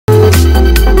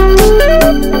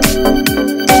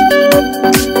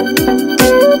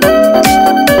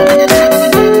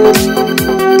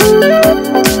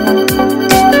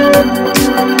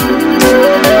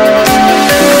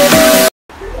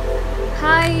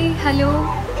Hello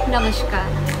नमस्कार,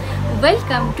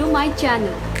 welcome to my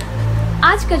channel.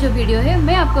 आज का जो वीडियो है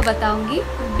मैं आपको बताऊंगी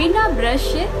बिना ब्रश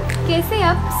से कैसे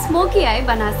आप स्मोकी आई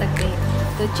बना सकते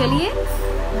हैं। तो चलिए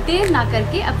देर ना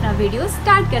करके अपना वीडियो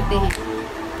स्टार्ट करते हैं।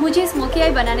 मुझे स्मोकी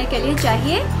आई बनाने के लिए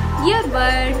चाहिए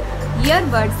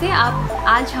ईयरबड से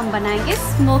आज हम बनाएंगे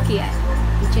स्मोकी आई।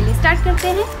 तो चलिए स्टार्ट करते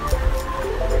हैं।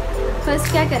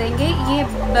 फर्स्ट क्या करेंगे, ये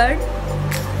बर्ड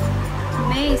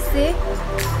में इससे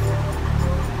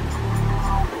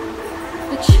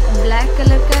कुछ ब्लैक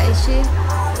कलर का ऐसे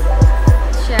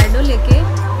शैडो लेके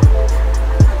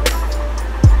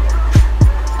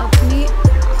अपनी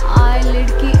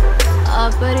आईलिड की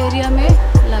अपर एरिया में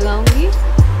लगाऊंगी।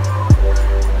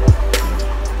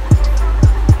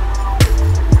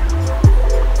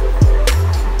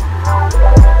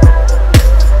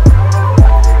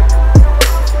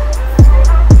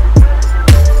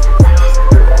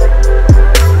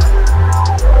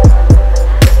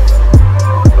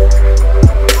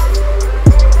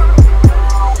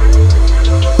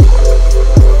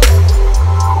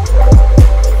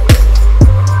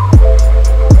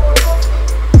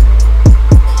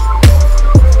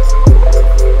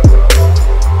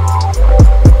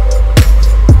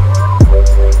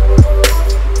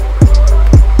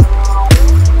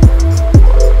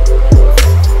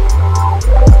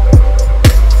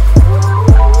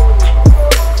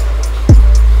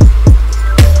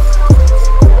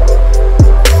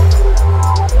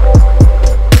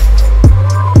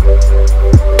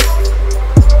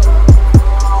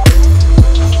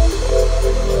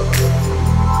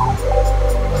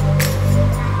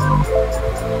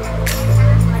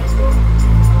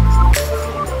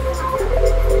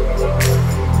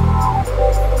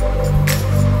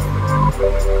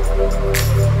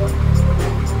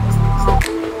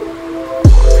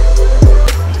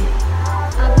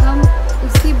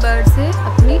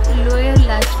 लोअर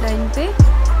लैश लाइन पे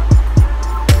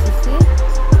इसे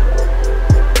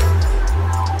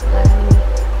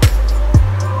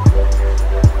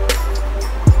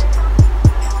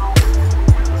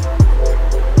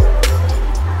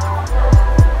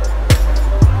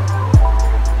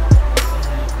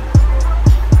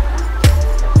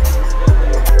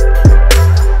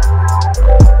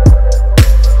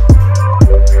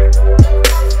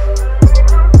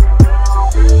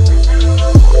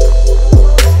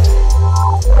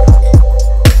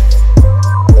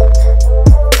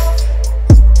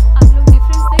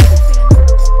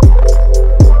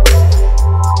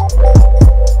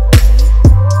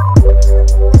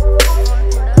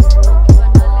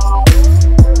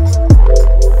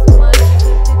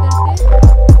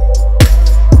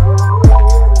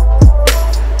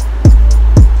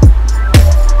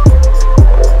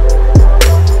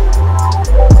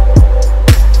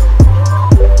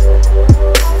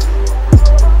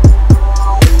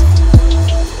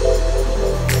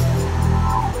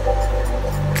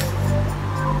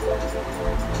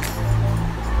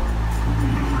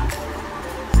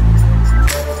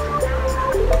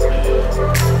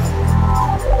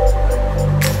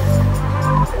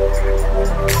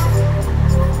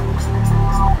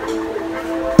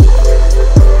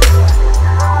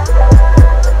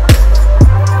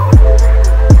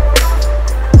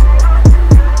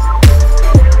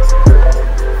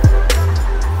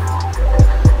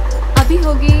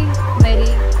होगी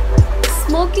मेरी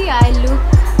स्मोकी आई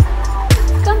लुक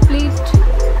कंप्लीट।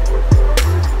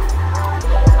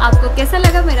 आपको कैसा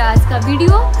लगा मेरा आज का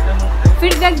वीडियो?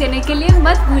 फीडबैक देने के लिए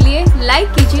मत भूलिए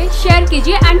लाइक कीजिए, शेयर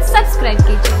कीजिए एंड सब्सक्राइब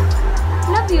कीजिए।